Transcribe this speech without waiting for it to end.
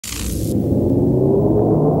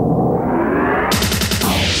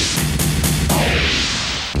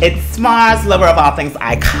It's Mars, lover of all things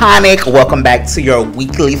iconic. Welcome back to your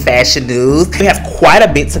weekly fashion news. We have quite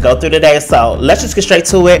a bit to go through today, so let's just get straight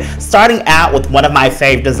to it. Starting out with one of my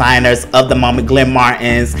favorite designers of the moment, Glenn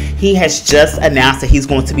Martens. He has just announced that he's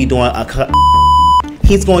going to be doing a collab.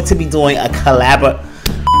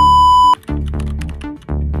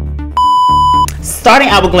 Starting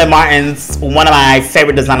out with Glenn Martens, one of my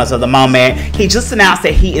favorite designers of the moment, he just announced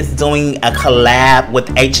that he is doing a collab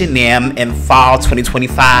with H&M in fall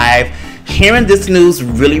 2025. Hearing this news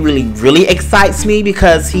really excites me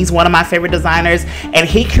because he's one of my favorite designers and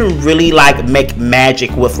he can really like make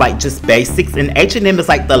magic with like just basics, and H&M is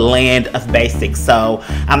like the land of basics. So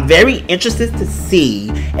I'm very interested to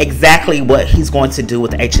see exactly what he's going to do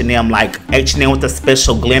with H&M. Like H&M with a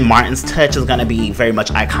special Glenn Martens touch is going to be very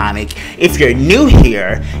much iconic. If you're new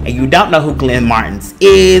here and you don't know who Glenn Martens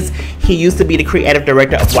is, he used to be the creative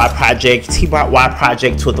director of Y Project. He brought Y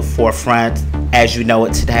Project to the forefront as you know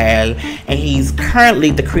it today, and he's currently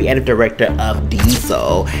the creative director of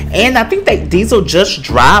Diesel. And I think that Diesel just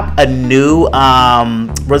dropped a new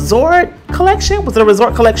resort collection. Was it a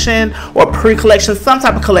resort collection or pre-collection? Some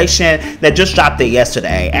type of collection that just dropped it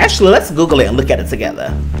yesterday. Actually, let's Google it and look at it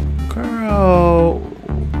together. Girl,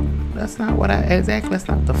 that's not what that's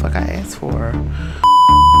not the fuck I asked for.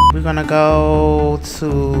 We're gonna go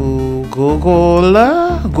to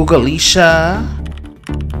Googleisha.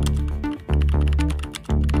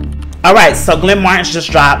 Alright, so Glenn Martens just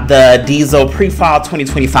dropped the Diesel pre-fall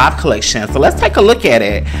 2025 collection. So let's take a look at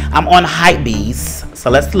it. I'm on Hypebeast. So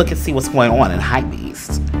let's look and see what's going on in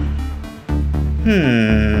Hypebeast.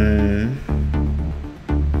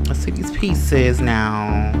 Let's see these pieces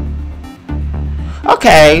now.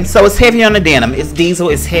 Okay, so it's heavy on the denim. It's Diesel,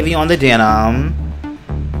 it's heavy on the denim.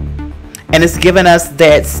 And it's giving us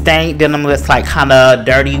that stained denim that's like kind of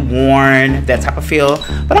dirty, worn, that type of feel.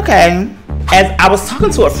 But okay. As I was talking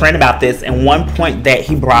to a friend about this, and one point that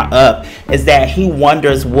he brought up is that he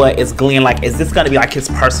wonders what is Glenn like. Is this going to be like his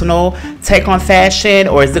personal take on fashion,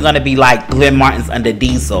 or is it going to be like Glenn Martens under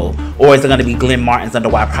Diesel, or is it going to be Glenn Martens under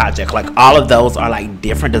Y Project? Like all of those are like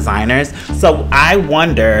different designers. So I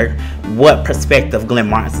wonder what perspective Glenn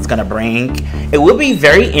Martens is going to bring. It will be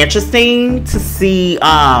very interesting to see,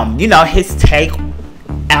 you know, his take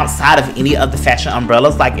outside of any of the fashion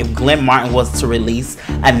umbrellas. Like if Glenn Martens was to release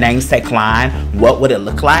a namesake line, what would it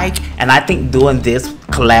look like? And I think doing this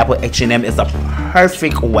collab with H&M is a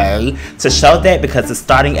perfect way to show that, because it's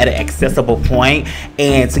starting at an accessible point,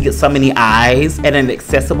 and to get so many eyes at an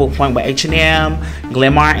accessible point with H&M,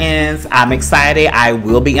 Glenn Martens, I'm excited. I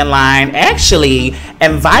will be in line. Actually,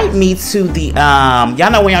 invite me to the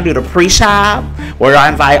y'all know when y'all do the pre-shop where I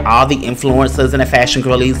invite all the influencers and the fashion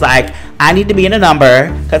girlies. Like I need to be in a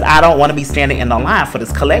number because I don't want to be standing in the line for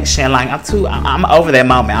this collection. Like I'm over that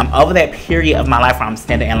moment. I'm over that period of my life where I'm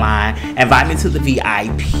standing in line. Invite me to the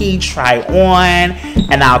VIP try on,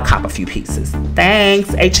 and I'll cop a few pieces.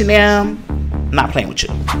 Thanks, H&M. I'm not playing with you.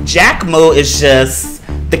 Jacquemus is just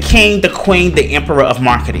the king, the queen, the emperor of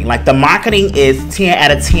marketing. Like the marketing is 10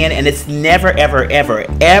 out of 10, and it's never ever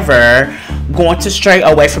going to stray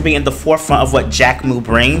away from being the forefront of what Jacquemus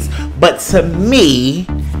brings. But to me,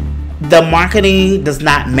 the marketing does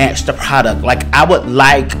not match the product. Like I would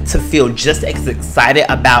like to feel just as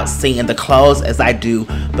excited about seeing the clothes as I do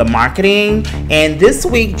the marketing. And this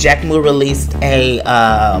week Jacquemus released a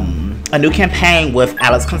new campaign with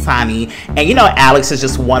Alex Consani, and you know Alex is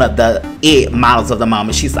just one of the it models of the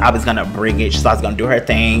moment. She's always gonna bring it. She's always gonna do her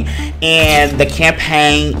thing, and the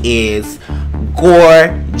campaign is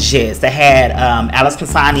gorgeous. They had Alex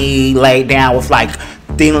Consani laid down with like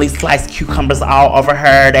thinly sliced cucumbers all over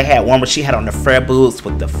her. They had one where she had on the fur boots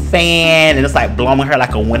with the fan, and it's like blowing her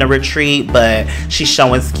like a winter retreat, but she's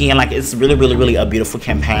showing skin. Like it's really a beautiful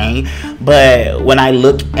campaign. But when I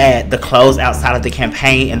look at the clothes outside of the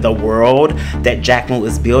campaign and the world that Jacquemus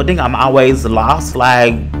is building, I'm always lost.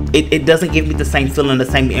 Like it doesn't give me the same feeling, the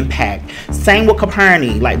same impact. Same with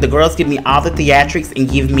Coperni. Like the girls give me all the theatrics and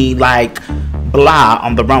give me like blah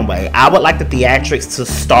on the runway. I would like the theatrics to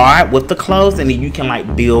start with the clothes, and then you can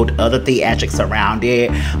like build other theatrics around it.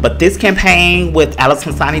 But this campaign with Alex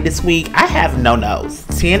Consani this week, I have no notes.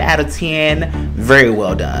 10 out of 10. Very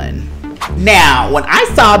well done. Now, when I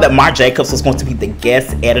saw that Marc Jacobs was going to be the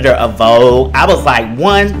guest editor of Vogue, I was like,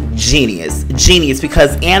 one, genius,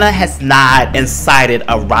 because Anna has not incited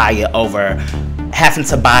a riot over having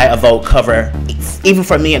to buy a Vogue cover, even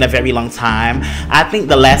for me, in a very long time. I think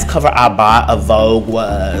the last cover I bought of Vogue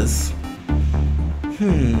was,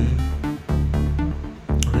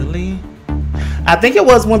 really? I think it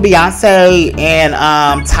was when Beyonce and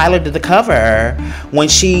Tyler did the cover, when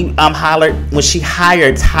she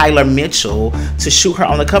hired Tyler Mitchell to shoot her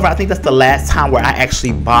on the cover. I think that's the last time where I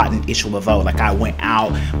actually bought an issue of Vogue. Like, I went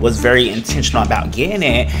out, was very intentional about getting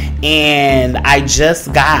it, and I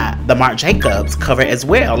just got the Marc Jacobs cover as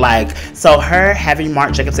well. Like, so her having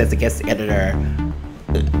Marc Jacobs as a guest editor,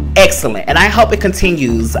 excellent, and I hope it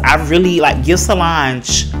continues. I really like, give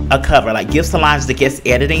Solange a cover, like give Solange the guest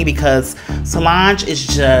editing, because Solange is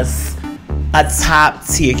just a top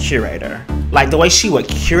tier curator. Like, the way she would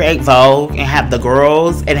curate Vogue and have the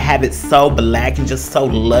girls and have it so black and just so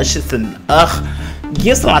luscious, and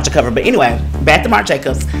give Solange a cover. But anyway, back to Marc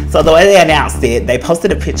Jacobs. So the way they announced it, they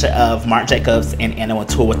posted a picture of Marc Jacobs and Anne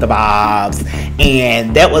Wintour with the bobs,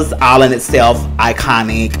 and that was all in itself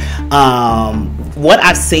iconic. What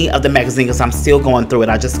I've seen of the magazine, because I'm still going through it.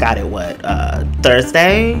 I just got it,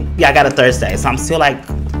 Thursday? Yeah, I got it Thursday. So I'm still like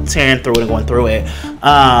tearing through it and going through it.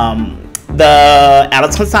 The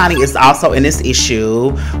Alex Consani is also in this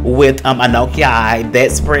issue with Anoki Eye.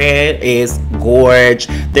 That spread is gorge.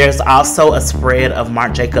 There's also a spread of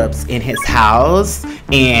Marc Jacobs in his house,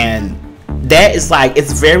 and that is like,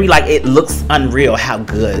 it's very like, it looks unreal how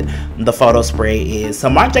good the photo spread is. So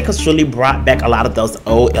Marc Jacobs really brought back a lot of those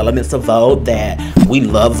old elements of Vogue that we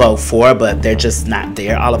love Vogue for, but they're just not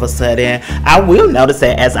there all of a sudden. I will notice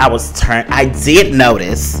that I did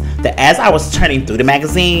notice that as I was turning through the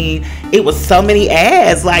magazine, it was so many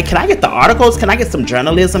ads. Like, can I get the articles? Can I get some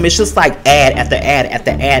journalism? It's just like ad after ad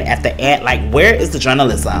after ad after ad. Like, where is the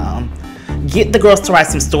journalism? Get the girls to write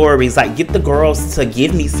some stories. Like, get the girls to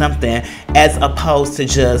give me something, as opposed to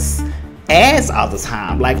just ads all the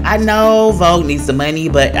time. Like, I know Vogue needs the money,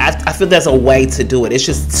 but I feel there's a way to do it. It's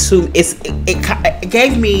just too, it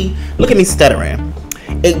gave me, look at me stuttering.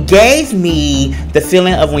 It gave me the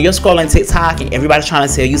feeling of when you're scrolling TikTok and everybody's trying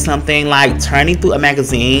to tell you something, like turning through a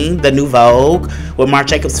magazine, the new Vogue, where Marc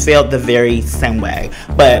Jacobs felt the very same way.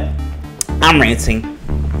 But I'm ranting.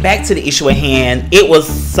 Back to the issue at hand. It was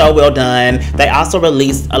so well done. They also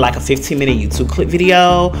released like a 15-minute YouTube clip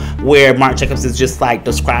video where Marc Jacobs is just like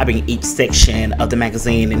describing each section of the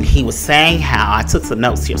magazine, and he was saying how, I took some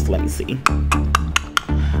notes here, so let me see.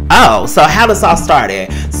 Oh, so how this all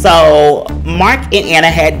started. So Marc and Anna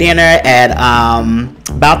had dinner at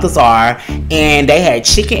Balthazar, and they had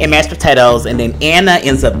chicken and mashed potatoes, and then Anna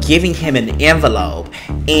ends up giving him an envelope,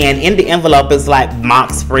 and in the envelope is like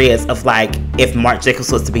mock spreads of like if Marc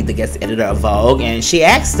Jacobs was to be the guest editor of Vogue. And she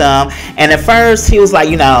asked him, and at first he was like,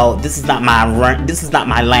 you know, this is not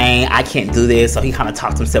my lane, I can't do this. So he kind of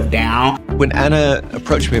talked himself down. When Anna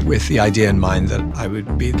approached me with the idea in mind that I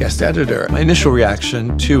would be guest editor, my initial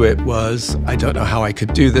reaction to it was, I don't know how I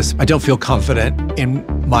could do this. I don't feel confident in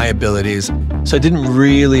my abilities. So I didn't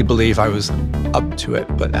really believe I was up to it,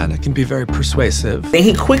 but Anna can be very persuasive. Then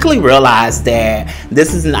he quickly realized that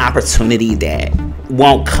this is an opportunity that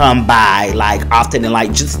won't come by like often, and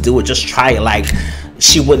like, just do it, just try it. Like,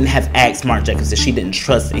 she wouldn't have asked Marc Jacobs if she didn't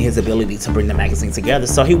trust in his ability to bring the magazine together.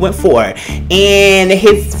 So he went for it. And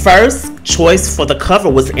his first choice for the cover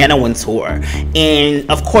was Anne Wintour. And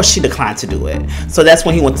of course she declined to do it. So that's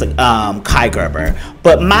when he went to Kai Gerber.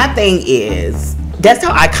 But my thing is, that's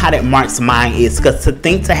how iconic Marc's mind is, because to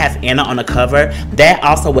think to have Anna on the cover, that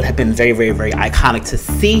also would have been very, very, very iconic to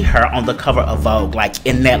see her on the cover of Vogue, like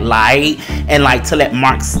in that light, and like to let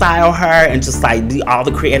Marc style her and just like all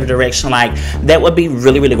the creative direction. Like, that would be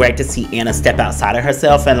really, really great to see Anna step outside of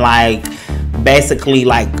herself and like basically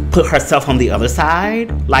like put herself on the other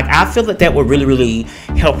side. Like, I feel that that would really, really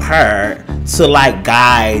help her to like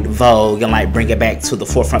guide Vogue and like bring it back to the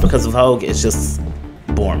forefront, because Vogue is just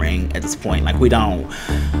boring at this point. Like,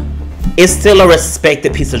 it's still a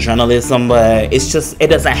respected piece of journalism, but it's just, it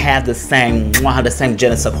doesn't have the same je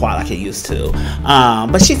ne sais quoi like it used to.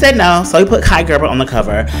 But she said no, so he put Kai Gerber on the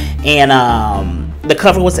cover, and the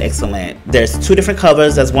cover was excellent. There's two different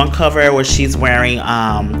covers. There's one cover where she's wearing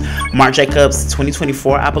Marc Jacobs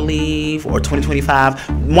 2024, I believe, or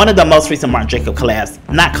 2025. One of the most recent Marc Jacobs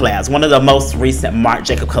one of the most recent Marc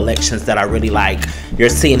Jacobs collections that I really like. You're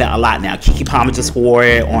seeing it a lot now. Keke Palmer just wore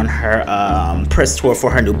it on her press tour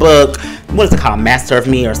for her new book. What is it called? Master of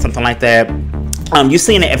Me or something like that. You're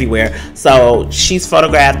seeing it everywhere. So she's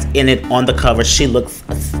photographed in it on the cover. She looks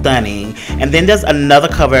stunning. And then there's another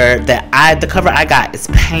cover that the cover I got is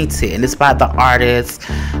painted, and it's by the artist.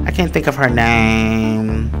 I can't think of her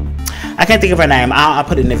name. I'll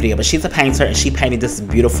put it in the video, but she's a painter, and she painted this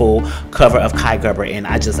beautiful cover of Kai Gerber, and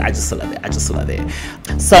I just love it. I just love it.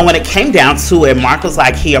 So when it came down to it, Marc was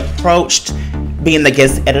like, he approached being the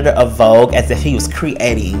guest editor of Vogue as if he was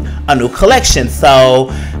creating a new collection.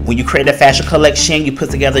 So when you create a fashion collection, you put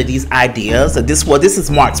together these ideas. This is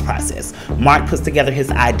Marc's process. Marc puts together his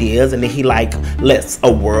ideas, and then he like lets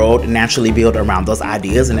a world naturally build around those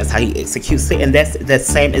ideas, and that's how he executes it. And that's the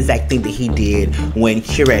same exact thing that he did when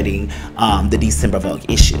curating the December Vogue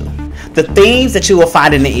issue. The themes that you will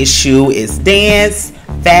find in the issue is dance,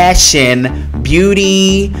 fashion,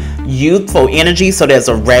 beauty, youthful energy. So there's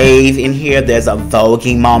a rave in here, there's a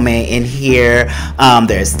voguing moment in here,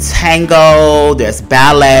 there's tango, there's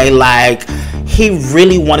ballet. Like, he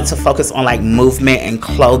really wanted to focus on like movement and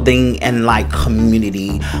clothing and like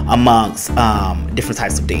community amongst different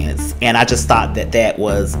types of dance. And I just thought that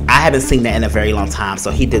was, I haven't seen that in a very long time,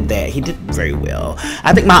 so he did that. He did very well.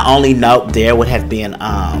 I think my only note there would have been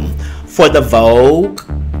for the Vogue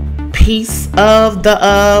piece of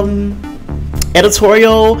the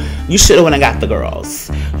editorial, you should have went and got the girls.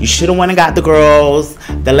 You should have went and got the girls,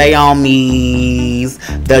 the Leomies,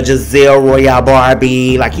 the Giselle Royale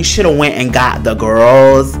Barbie. Like, you should have went and got the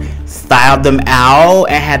girls, styled them out,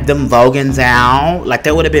 and had them voguing down. Like,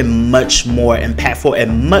 that would have been much more impactful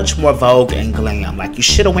and much more Vogue and glam. Like, you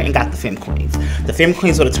should have went and got the Femme Queens. The Femme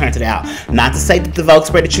Queens would have turned it out. Not to say that the Vogue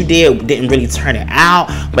spread that you did didn't really turn it out,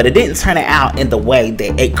 but it didn't turn it out in the way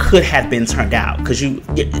that it could have been turned out. Because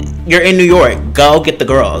you're in New York. Go get the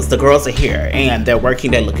girls. The girls are here, and they're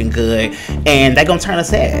working, they're looking good, and they're gonna turn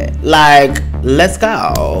us head. Like, let's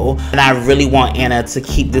go. And I really want Anna to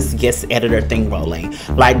keep this guest editor thing rolling.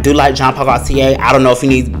 Like, do like Jean Paul Gaultier. I don't know if you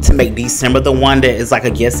need to make December the one that is like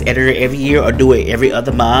a guest editor every year, or do it every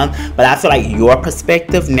other month, but I feel like your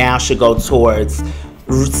perspective now should go towards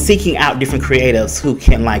seeking out different creatives who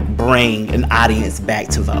can like bring an audience back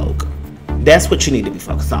to Vogue. That's what you need to be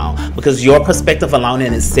focused on, because your perspective alone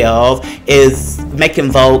in itself is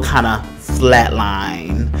making Vogue kind of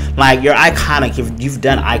flatline. Like, you're iconic. You've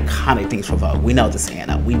done iconic things for Vogue. We know this,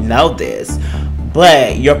 Anna. We know this.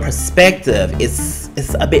 But your perspective is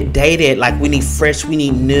a bit dated. Like, we need fresh, we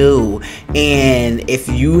need new. And if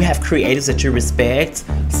you have creators that you respect,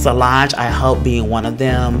 Solange, I hope being one of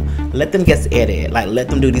them, let them guest edit. Like, let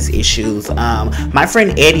them do these issues. My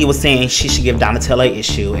friend Eddie was saying she should give Donatella an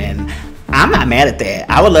issue, and I'm not mad at that.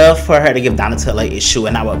 I would love for her to give Donatella an issue,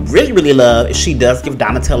 and I would really, really love if she does give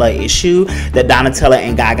Donatella an issue, that Donatella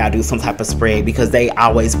and Gaga do some type of spread, because they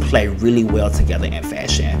always play really well together in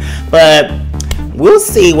fashion. But we'll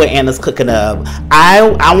see what Anna's cooking up.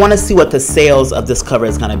 I want to see what the sales of this cover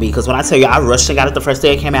is going to be, because when I tell you, I rushed and got it the first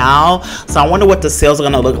day it came out. So I wonder what the sales are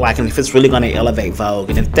going to look like, and if it's really going to elevate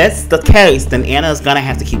Vogue. And if that's the case, then Anna is going to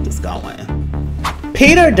have to keep this going.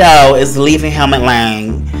 Peter Doe is leaving Helmut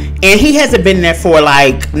Lang, and he hasn't been there for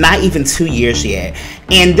like not even 2 years yet.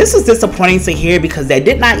 And this is disappointing to hear, because they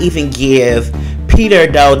did not even give Peter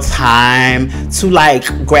Doe time to like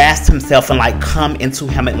grasp himself and like come into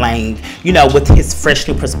Helmut Lang, you know, with his fresh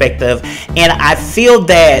new perspective. And I feel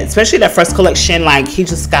that, especially that first collection, like, he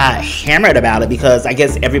just got hammered about it, because I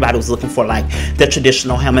guess everybody was looking for like the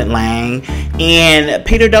traditional Helmut Lang, and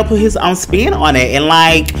Peter Doe put his own spin on it, and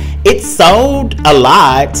like, it sold a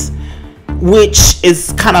lot, which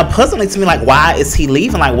is kind of puzzling to me. Like, why is he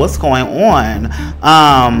leaving? Like, what's going on?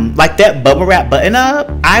 Like, that bubble wrap button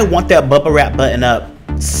up, I want that bubble wrap button up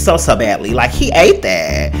so badly. Like, he ate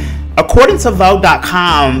that. According to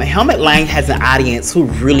Vogue.com, Helmut Lang has an audience who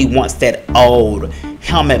really wants that old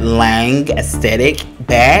Helmut Lang aesthetic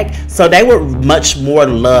back. So they would much more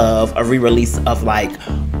love a re-release of like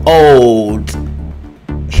old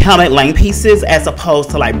Helmut Lang pieces, as opposed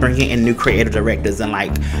to like bringing in new creative directors and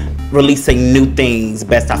like releasing new things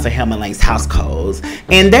based off of Helmut Lang's house codes.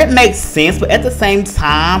 And that makes sense, but at the same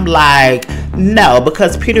time, like, no,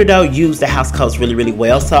 because Peter Doe used the house codes really, really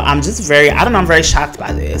well. So I'm just I'm very shocked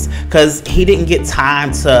by this, because he didn't get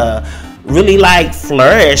time to really like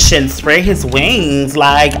flourish and spread his wings.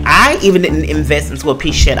 Like, I even didn't invest into a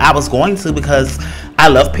piece yet. I was going to, because I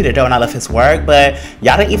love Peter Doe and I love his work, but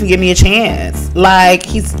y'all didn't even give me a chance. Like,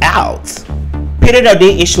 he's out. Peter Doe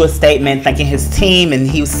did issue a statement thanking his team, and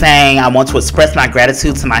he was saying, I want to express my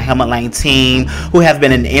gratitude to my Helmut Lang team, who have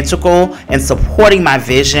been an integral in supporting my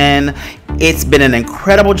vision. It's been an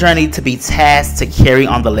incredible journey to be tasked to carry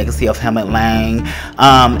on the legacy of Helmut Lang.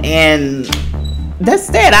 And that's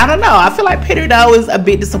that. I don't know. I feel like Peter Doe is a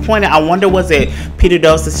bit disappointed. I wonder, was it Peter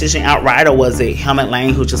Doe's decision outright, or was it Helmut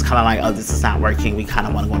Lang who just kind of like, oh, this is not working. We kind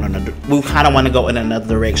of want to go in another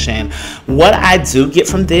direction. What I do get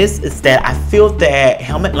from this is that I feel that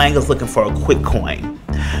Helmut Lang is looking for a quick coin.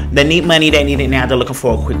 They need money. They need it now. They're looking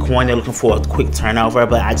for a quick coin. They're looking for a quick turnover.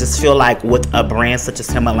 But I just feel like with a brand such as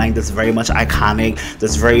Helmut Lang, that's very much iconic,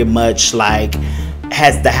 that's very much like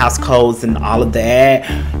has the house codes and all of that,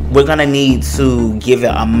 we're gonna need to give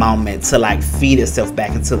it a moment to like feed itself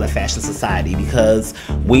back into the fashion society, because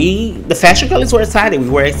the fashion girlies were excited. We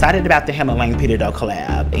were excited about the Helmut Lang Peter Doe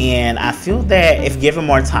collab, and I feel that if given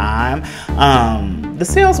more time, the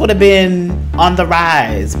sales would have been on the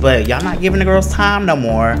rise, but y'all not giving the girls time no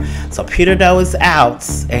more. So Peter Doe is out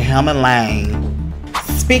and Helmut Lang.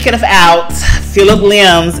 Speaking of out, Phillip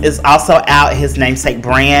Limbs is also out, his namesake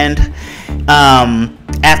brand.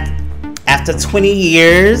 After 20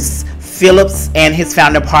 years, Phillips and his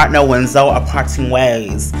founder partner Wintour are parting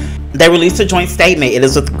ways. They released a joint statement. It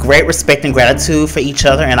is with great respect and gratitude for each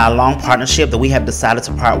other and our long partnership that we have decided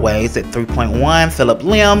to part ways at 3.1 Phillip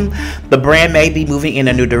Lim. The brand may be moving in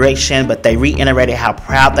a new direction, but they reiterated how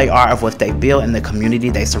proud they are of what they built and the community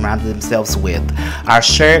they surrounded themselves with. Our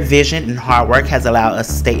shared vision and hard work has allowed us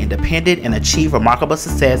to stay independent and achieve remarkable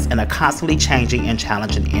success in a constantly changing and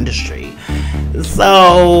challenging industry.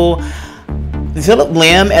 So Phillip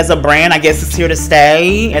Lim as a brand, I guess, is here to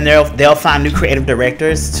stay, and they'll find new creative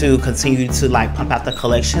directors to continue to like pump out the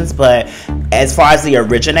collections. But as far as the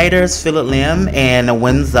originators, Phillip Lim and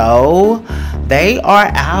Wintour, they are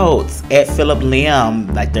out at Phillip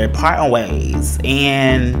Lim, like they're parting ways,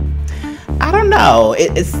 and I don't know.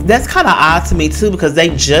 That's kind of odd to me too, because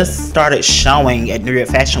they just started showing at New York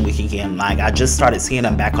Fashion Week again. Like I just started seeing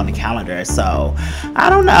them back on the calendar, so I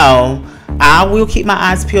don't know. I will keep my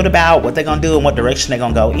eyes peeled about what they're gonna do and what direction they're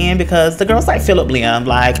gonna go in, because the girls like Phillip Lim.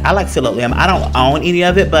 Like I like Phillip Lim. I don't own any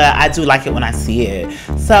of it, but I do like it when I see it.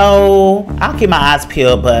 So I'll keep my eyes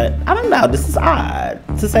peeled, but I don't know. This is odd,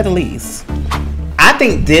 to say the least. I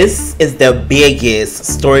think this is the biggest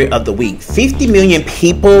story of the week. 50 million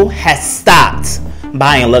people have stopped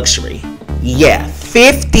buying luxury. Yeah,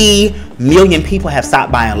 50 million people have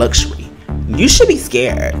stopped buying luxury. You should be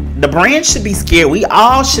scared. The brand should be scared. We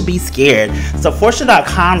all should be scared. So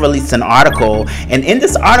Fortune.com released an article, and in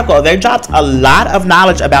this article they dropped a lot of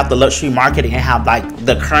knowledge about the luxury market and how like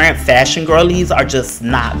the current fashion girlies are just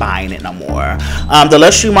not buying it no more. The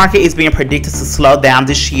luxury market is being predicted to slow down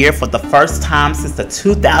this year for the first time since the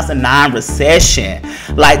 2009 recession.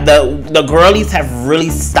 Like the girlies have really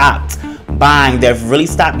stopped buying. They've really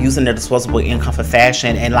stopped using their disposable income for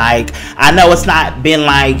fashion, and like I know it's not been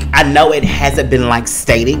like, I know it hasn't been like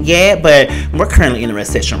stated yet, but we're currently in a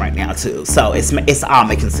recession right now too, so it's all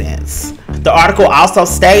making sense. The article also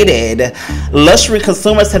stated luxury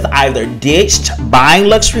consumers have either ditched buying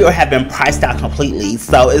luxury or have been priced out completely.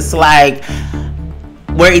 So it's like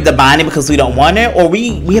we're either buying it because we don't want it, or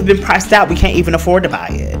we have been priced out. We can't even afford to buy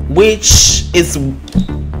it, which is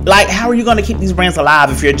like, how are you going to keep these brands alive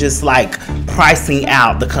if you're just like pricing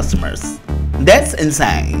out the customers? That's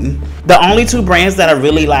insane. The only two brands that are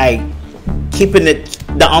really like keeping their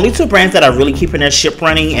ship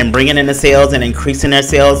running and bringing in the sales and increasing their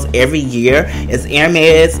sales every year is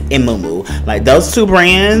Hermes and Mumu. Like those two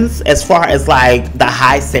brands, as far as like the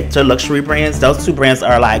high sector luxury brands, those two brands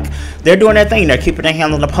are like, they're doing their thing. They're keeping their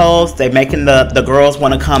hands on the pulse. They're making the girls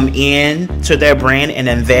want to come in to their brand and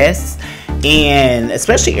invest. And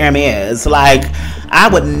especially Hermes, like I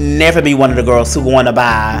would never be one of the girls who want to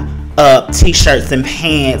buy t-shirts and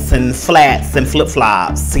pants and flats and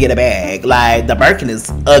flip-flops to get a bag. Like the Birkin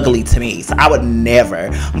is ugly to me, so I would never.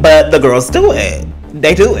 But the girls do it.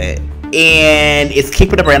 They do it, and it's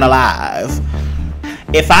keeping the brand alive.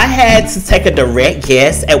 If I had to take a direct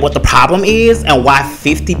guess at what the problem is and why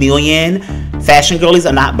 50 million fashion girlies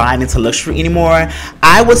are not buying into luxury anymore,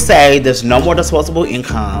 I would say there's no more disposable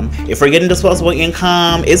income. If we're getting disposable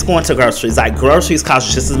income, it's going to groceries. Like groceries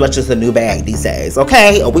cost just as much as a new bag these days.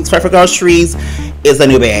 Okay, a week's worth of groceries is a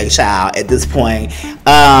new bag, child, at this point.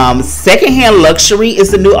 Secondhand luxury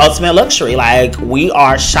is the new ultimate luxury. Like we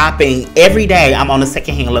are shopping every day. I'm on the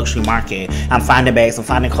secondhand luxury market. I'm finding bags, I'm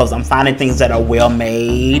finding clothes, I'm finding things that are well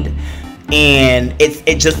made, and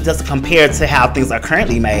it just doesn't compare to how things are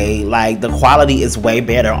currently made. Like the quality is way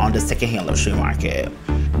better on the secondhand luxury market,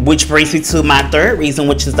 which brings me to my third reason,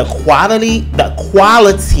 which is the quality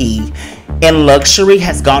in luxury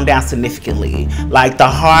has gone down significantly. Like the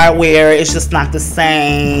hardware is just not the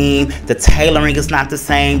same, the tailoring is not the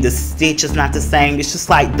same, the stitch is not the same. It's just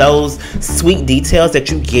like those sweet details that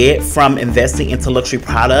you get from investing into luxury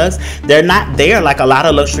products, they're not there. Like a lot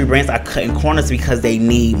of luxury brands are cutting corners because they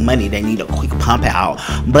need money, they need a quick pump out,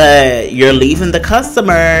 but you're leaving the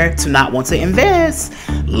customer to not want to invest.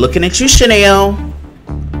 Looking at you, Chanel.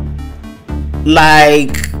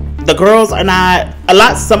 Like the girls are not,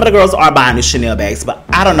 some of the girls are buying the Chanel bags, but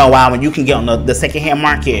I don't know why when you can get on the secondhand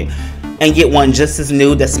market and get one just as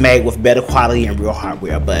new that's made with better quality and real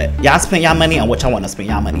hardware. But y'all spend y'all money on what y'all want to spend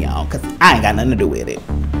y'all money on, because I ain't got nothing to do with it.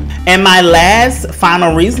 And my last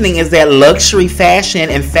final reasoning is that luxury fashion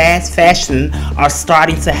and fast fashion are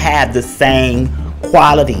starting to have the same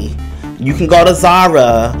quality. You can go to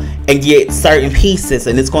Zara and get certain pieces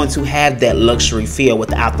and it's going to have that luxury feel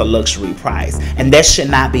without the luxury price. And that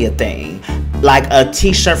should not be a thing. Like a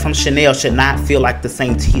t-shirt from Chanel should not feel like the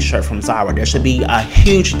same t-shirt from Zara. There should be a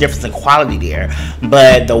huge difference in quality there.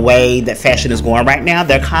 But the way that fashion is going right now,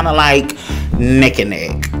 they're kind of like neck and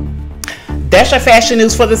neck. That's your fashion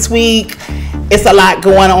news for this week. It's a lot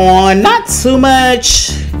going on. Not too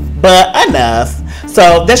much, but enough.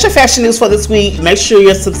 So that's your fashion news for this week. Make sure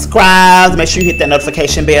you're subscribed. Make sure you hit that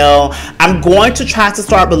notification bell. I'm going to try to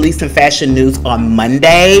start releasing fashion news on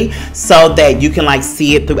Monday so that you can like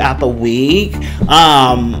see it throughout the week.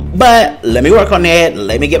 But let me work on that.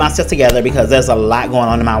 Let me get myself together because there's a lot going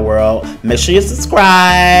on in my world. Make sure you're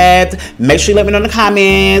subscribed. Make sure you let me know in the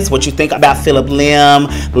comments what you think about Phillip Lim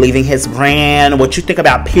leaving his brand. What you think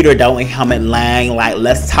about Peter Doe and Helmut Lang. Like,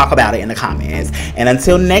 let's talk about it in the comments. And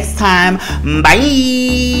until next time, bye.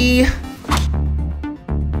 Okay,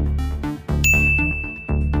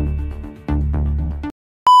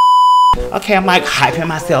 I'm like hyping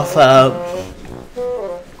myself up.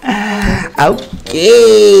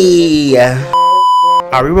 Okay.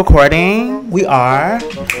 Are we recording? We are.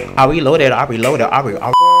 Are we loaded? Are we loaded? Are we?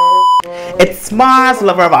 It's Mars,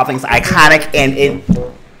 lover of all things iconic, and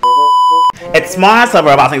it's Mars,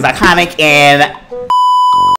 lover of all things iconic, and